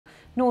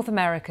North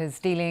America's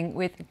dealing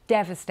with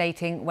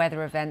devastating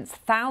weather events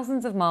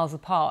thousands of miles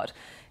apart,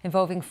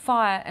 involving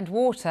fire and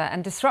water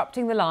and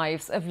disrupting the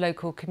lives of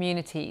local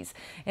communities.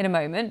 In a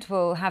moment,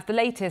 we'll have the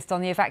latest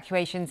on the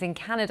evacuations in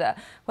Canada,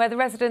 where the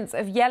residents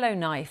of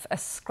Yellowknife are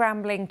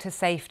scrambling to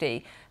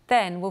safety.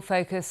 Then we'll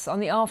focus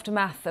on the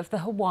aftermath of the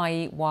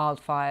Hawaii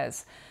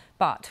wildfires.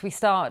 But we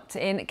start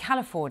in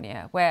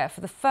California, where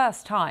for the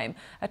first time,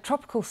 a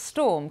tropical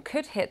storm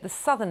could hit the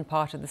southern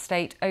part of the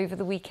state over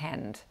the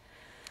weekend.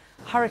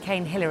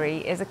 Hurricane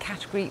Hilary is a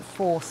Category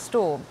 4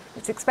 storm.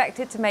 It's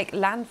expected to make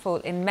landfall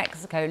in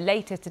Mexico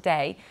later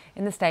today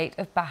in the state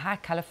of Baja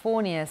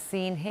California,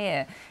 seen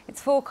here.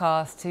 It's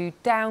forecast to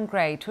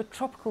downgrade to a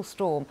tropical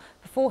storm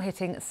before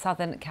hitting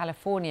southern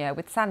California,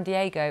 with San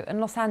Diego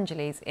and Los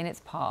Angeles in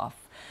its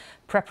path.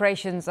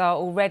 Preparations are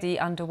already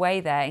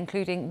underway there,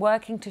 including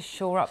working to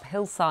shore up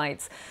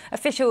hillsides.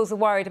 Officials are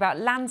worried about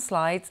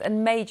landslides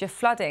and major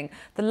flooding.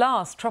 The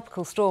last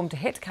tropical storm to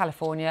hit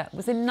California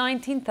was in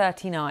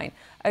 1939,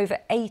 over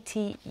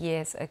 80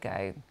 years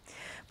ago.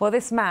 Well,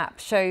 this map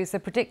shows the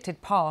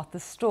predicted path the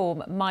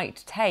storm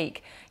might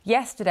take.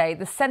 Yesterday,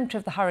 the centre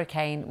of the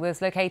hurricane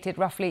was located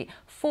roughly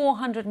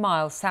 400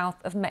 miles south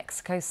of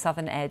Mexico's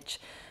southern edge.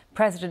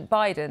 President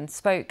Biden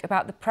spoke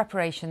about the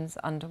preparations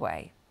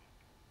underway.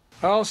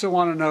 I also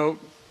want to note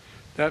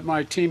that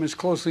my team is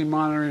closely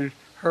monitoring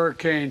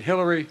Hurricane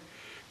Hilary,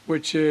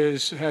 which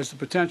has the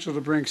potential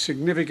to bring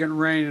significant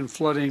rain and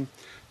flooding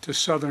to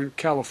Southern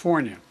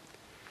California.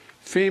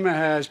 FEMA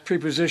has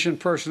pre-positioned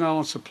personnel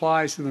and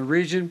supplies in the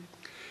region,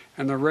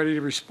 and they're ready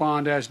to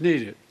respond as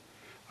needed.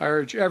 I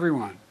urge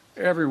everyone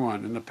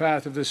in the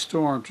path of this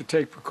storm to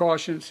take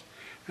precautions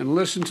and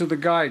listen to the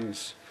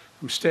guidance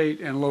from state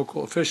and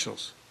local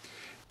officials.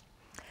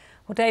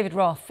 Well, David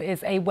Roth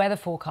is a weather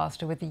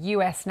forecaster with the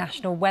US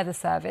National Weather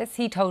Service.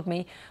 He told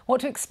me what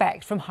to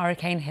expect from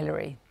Hurricane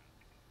Hilary.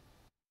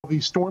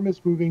 The storm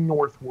is moving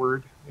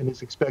northward and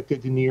is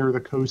expected to near the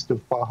coast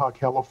of Baja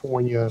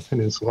California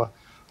Peninsula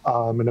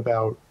in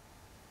about,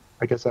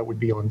 I guess that would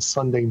be on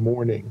Sunday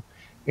morning.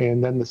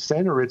 And then the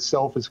center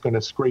itself is going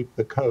to scrape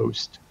the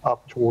coast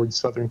up towards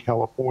Southern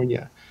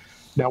California.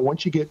 Now,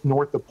 once you get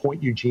north of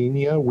Point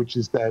Eugenia, which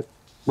is that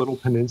little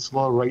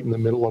peninsula right in the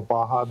middle of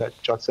Baja that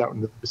juts out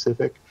into the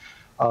Pacific,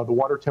 the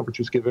water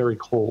temperatures get very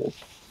cold.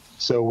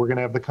 So we're going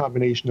to have the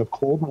combination of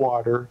cold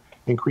water,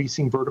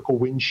 increasing vertical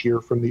wind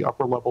shear from the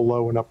upper level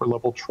low and upper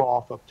level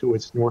trough up to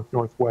its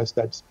north-northwest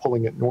that's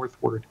pulling it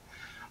northward,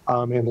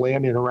 and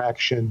land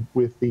interaction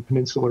with the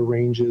peninsular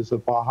ranges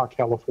of Baja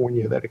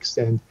California that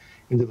extend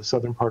into the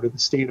southern part of the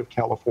state of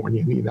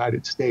California in the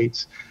United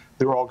States.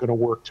 They're all going to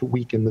work to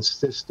weaken the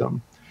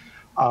system.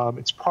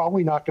 It's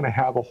probably not going to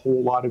have a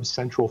whole lot of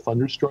central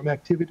thunderstorm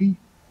activity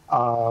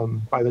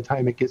by the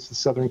time it gets to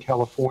Southern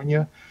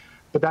California,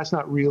 but that's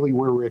not really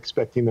where we're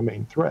expecting the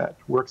main threat.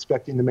 We're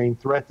expecting the main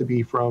threat to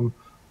be from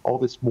all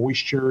this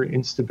moisture,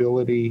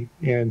 instability,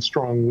 and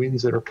strong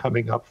winds that are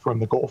coming up from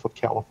the Gulf of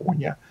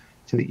California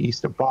to the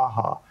east of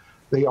Baja.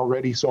 They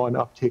already saw an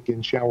uptick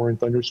in shower and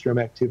thunderstorm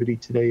activity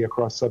today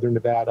across southern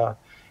Nevada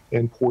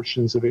and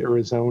portions of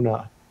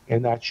Arizona,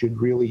 and that should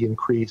really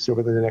increase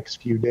over the next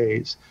few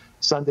days.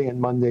 Sunday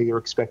and Monday are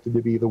expected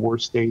to be the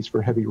worst days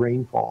for heavy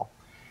rainfall.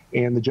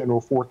 And the general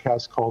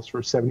forecast calls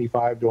for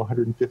 75 to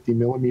 150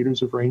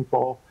 millimeters of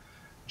rainfall,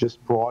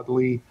 just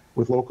broadly,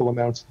 with local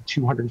amounts of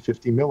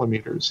 250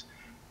 millimeters.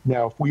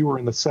 Now, if we were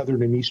in the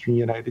southern and eastern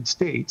United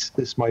States,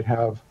 this might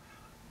have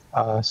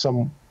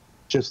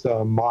just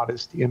a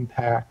modest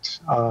impact,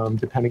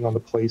 depending on the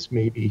place,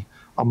 maybe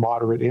a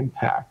moderate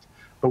impact.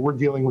 But we're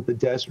dealing with the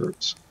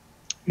deserts,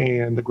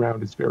 and the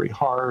ground is very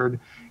hard.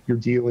 You're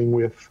dealing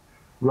with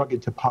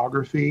rugged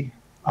topography.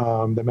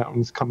 The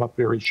mountains come up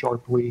very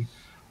sharply.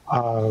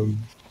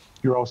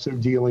 You're also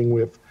dealing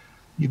with,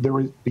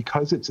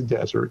 because it's a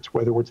desert,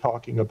 whether we're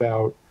talking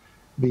about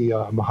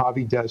the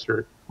Mojave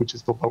Desert, which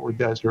is the lower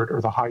desert,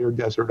 or the higher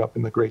desert up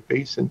in the Great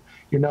Basin,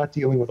 you're not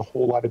dealing with a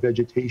whole lot of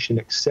vegetation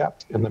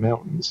except in the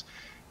mountains.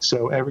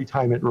 So every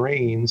time it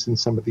rains in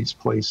some of these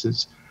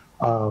places,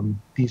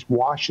 these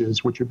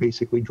washes, which are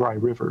basically dry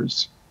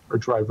rivers or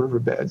dry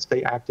riverbeds,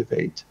 they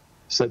activate.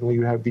 Suddenly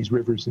you have these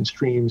rivers and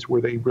streams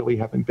where they really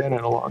haven't been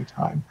in a long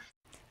time.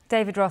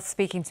 David Roth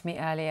speaking to me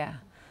earlier.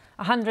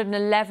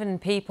 111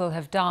 people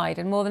have died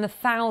and more than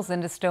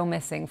 1,000 are still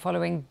missing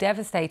following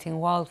devastating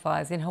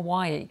wildfires in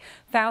Hawaii.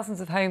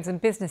 Thousands of homes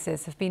and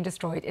businesses have been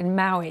destroyed in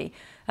Maui.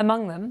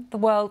 Among them, the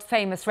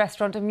world-famous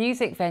restaurant and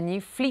music venue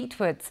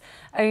Fleetwood's,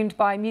 owned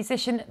by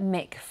musician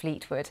Mick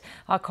Fleetwood.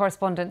 Our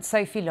correspondent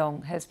Sophie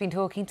Long has been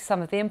talking to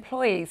some of the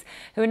employees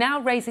who are now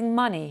raising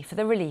money for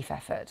the relief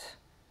effort.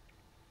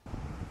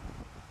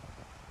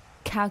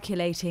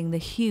 Calculating the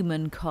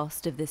human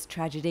cost of this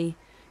tragedy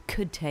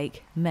could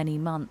take many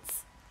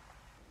months.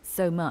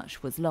 So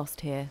much was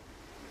lost here.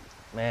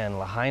 Man,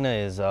 Lahaina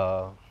is, it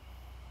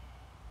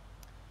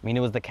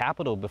was the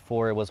capital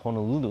before it was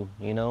Honolulu,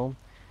 you know?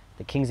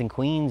 The kings and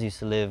queens used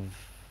to live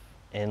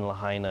in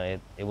Lahaina.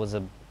 It was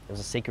a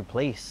sacred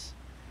place.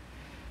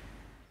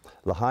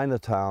 Lahaina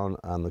town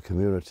and the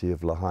community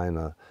of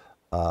Lahaina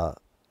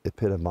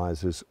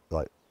epitomizes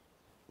like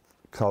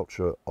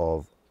culture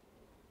of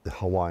the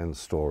Hawaiian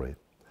story.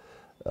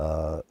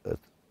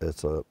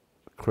 It's a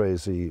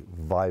crazy,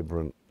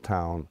 vibrant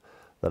town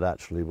that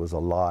actually was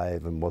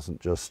alive and wasn't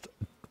just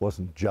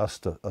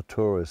a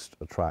tourist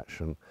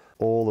attraction.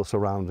 All the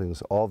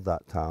surroundings of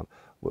that town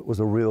was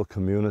a real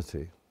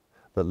community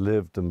that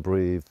lived and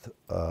breathed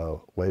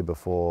way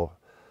before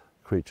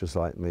creatures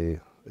like me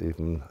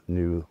even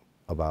knew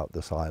about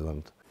this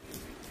island.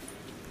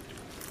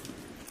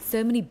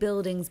 So many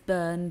buildings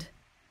burned,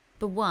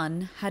 but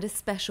one had a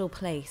special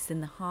place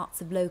in the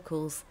hearts of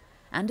locals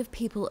and of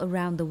people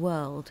around the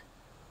world,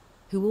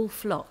 who all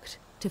flocked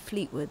to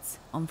Fleetwood's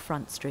on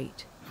Front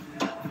Street.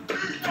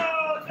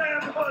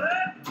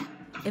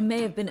 It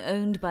may have been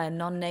owned by a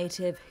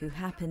non-native who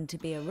happened to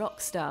be a rock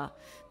star,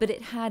 but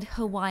it had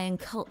Hawaiian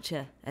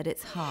culture at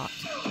its heart.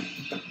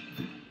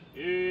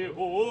 It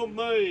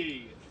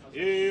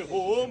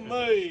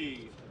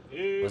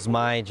was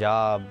my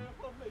job,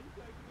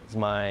 it's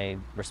my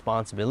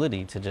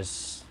responsibility to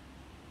just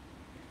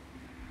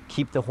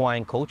keep the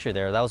Hawaiian culture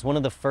there. That was one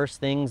of the first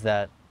things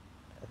that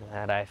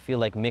I feel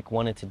like Mick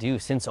wanted to do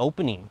since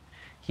opening.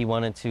 He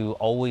wanted to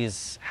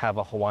always have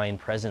a Hawaiian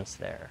presence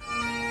there.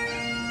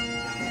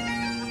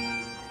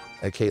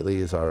 Kate Lee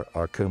is our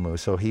kumu,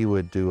 so he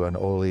would do an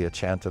oli, a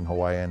chant in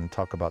Hawaiian,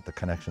 talk about the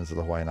connections of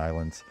the Hawaiian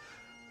Islands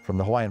from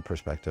the Hawaiian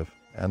perspective.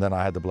 And then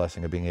I had the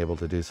blessing of being able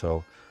to do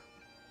so,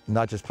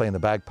 not just playing the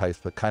bagpipes,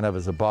 but kind of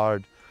as a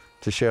bard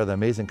to share the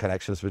amazing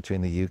connections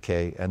between the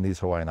UK and these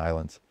Hawaiian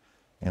Islands.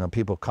 You know,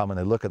 people come and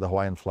they look at the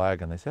Hawaiian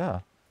flag and they say,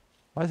 oh,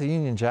 why is a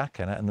Union Jack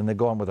in it? And then they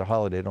go on with their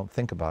holiday, they don't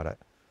think about it.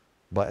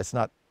 But it's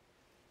not,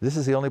 this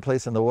is the only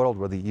place in the world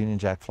where the Union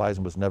Jack flies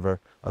and was never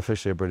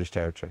officially a British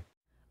territory.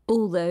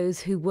 All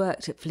those who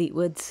worked at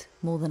Fleetwood's,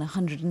 more than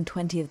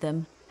 120 of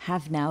them,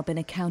 have now been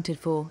accounted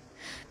for.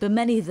 But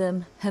many of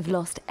them have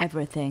lost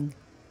everything.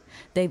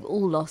 They've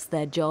all lost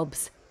their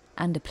jobs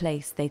and a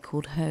place they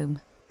called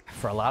home.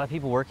 For a lot of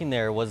people working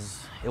there, it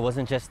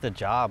wasn't just a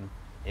job.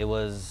 It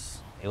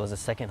was a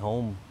second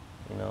home,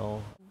 you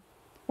know.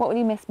 What will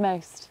you miss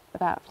most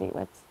about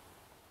Fleetwood's?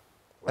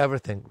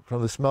 Everything,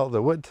 from the smell of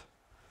the wood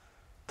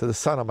to the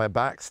sun on my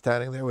back,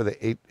 standing there with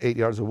the eight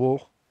yards of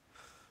wool,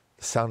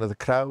 the sound of the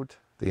crowd,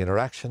 the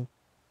interaction,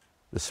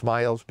 the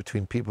smiles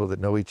between people that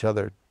know each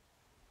other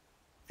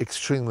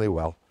extremely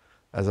well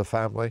as a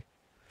family.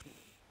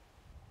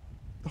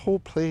 The whole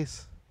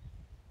place.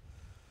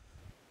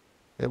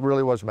 It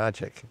really was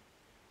magic.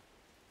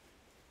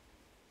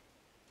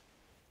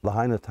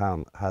 Lahaina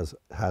town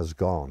has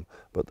gone,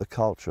 but the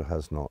culture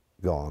has not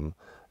gone.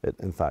 It,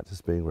 in fact,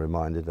 is being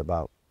reminded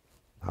about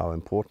how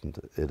important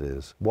it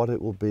is. What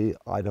it will be,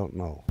 I don't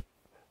know,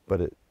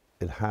 but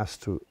it has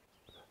to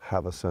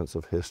have a sense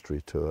of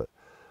history to it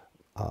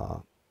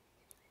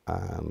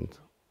and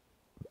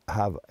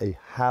have a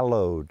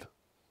hallowed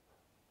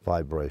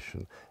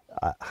vibration,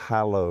 a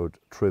hallowed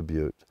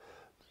tribute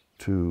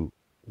to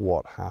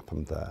what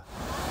happened there.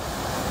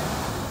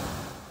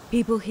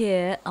 People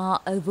here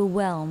are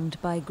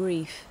overwhelmed by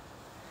grief,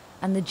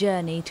 and the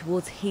journey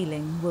towards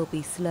healing will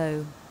be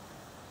slow.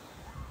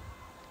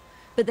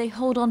 But they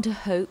hold on to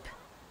hope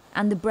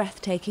and the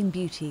breathtaking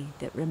beauty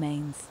that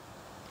remains.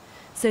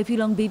 Sophie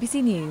Long,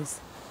 BBC News,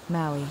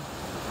 Maui.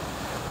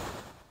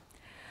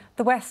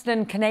 The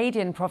Western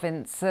Canadian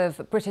province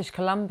of British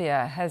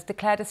Columbia has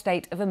declared a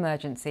state of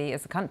emergency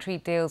as the country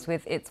deals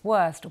with its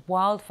worst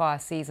wildfire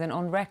season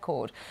on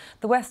record.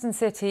 The western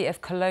city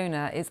of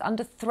Kelowna is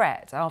under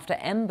threat after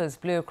embers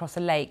blew across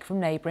a lake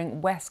from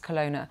neighbouring West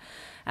Kelowna.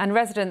 And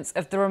residents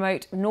of the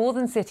remote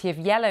northern city of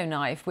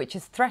Yellowknife, which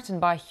is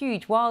threatened by a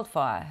huge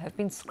wildfire, have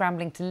been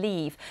scrambling to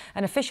leave.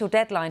 An official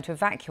deadline to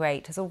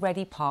evacuate has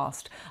already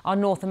passed. Our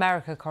North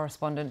America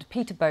correspondent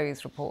Peter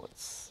Bowes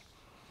reports.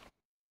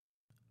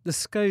 The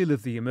scale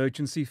of the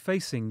emergency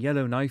facing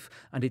Yellowknife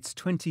and its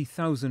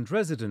 20,000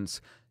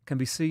 residents can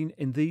be seen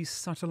in these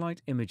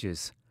satellite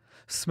images.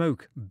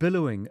 Smoke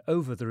billowing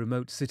over the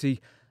remote city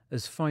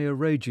as fire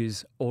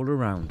rages all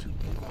around.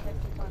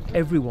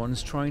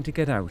 Everyone's trying to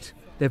get out.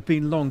 There have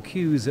been long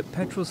queues at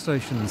petrol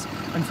stations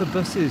and for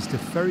buses to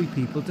ferry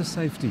people to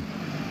safety,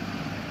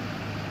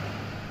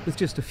 with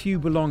just a few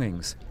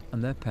belongings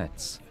and their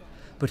pets.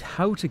 But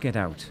how to get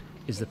out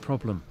is the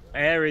problem.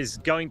 Air is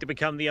going to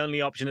become the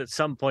only option at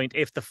some point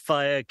if the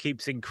fire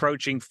keeps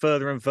encroaching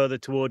further and further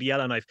toward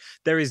Yellowknife.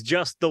 There is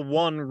just the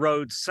one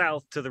road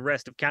south to the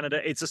rest of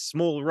Canada. It's a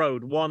small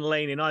road, one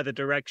lane in either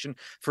direction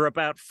for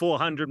about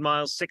 400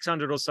 miles,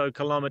 600 or so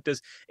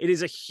kilometers. It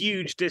is a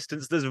huge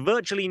distance. There's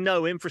virtually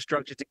no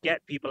infrastructure to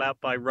get people out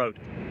by road.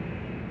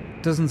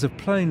 Dozens of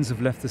planes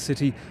have left the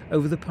city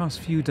over the past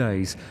few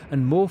days,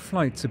 and more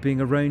flights are being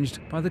arranged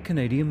by the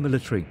Canadian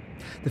military.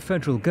 The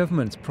federal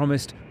government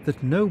promised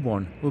that no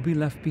one will be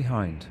left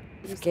behind.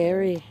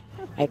 Scary.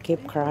 I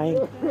keep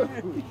crying.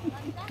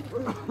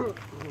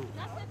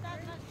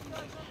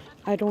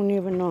 I don't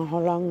even know how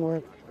long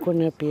we're going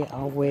to be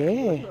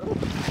away.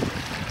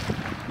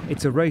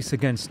 It's a race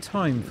against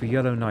time for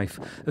Yellowknife.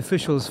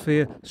 Officials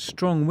fear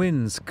strong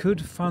winds could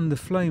fan the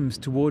flames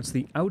towards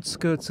the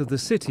outskirts of the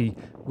city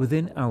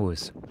within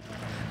hours.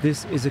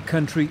 This is a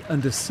country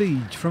under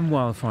siege from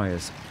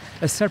wildfires.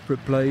 A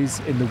separate blaze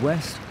in the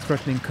west,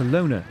 threatening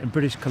Kelowna in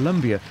British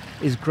Columbia,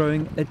 is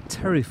growing at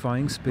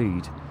terrifying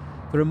speed.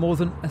 There are more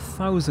than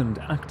 1,000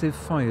 active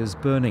fires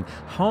burning,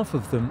 half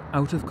of them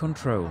out of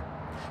control.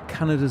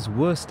 Canada's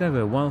worst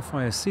ever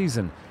wildfire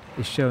season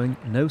is showing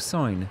no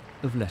sign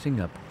of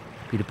letting up.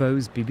 Peter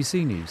Bowes,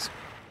 BBC News.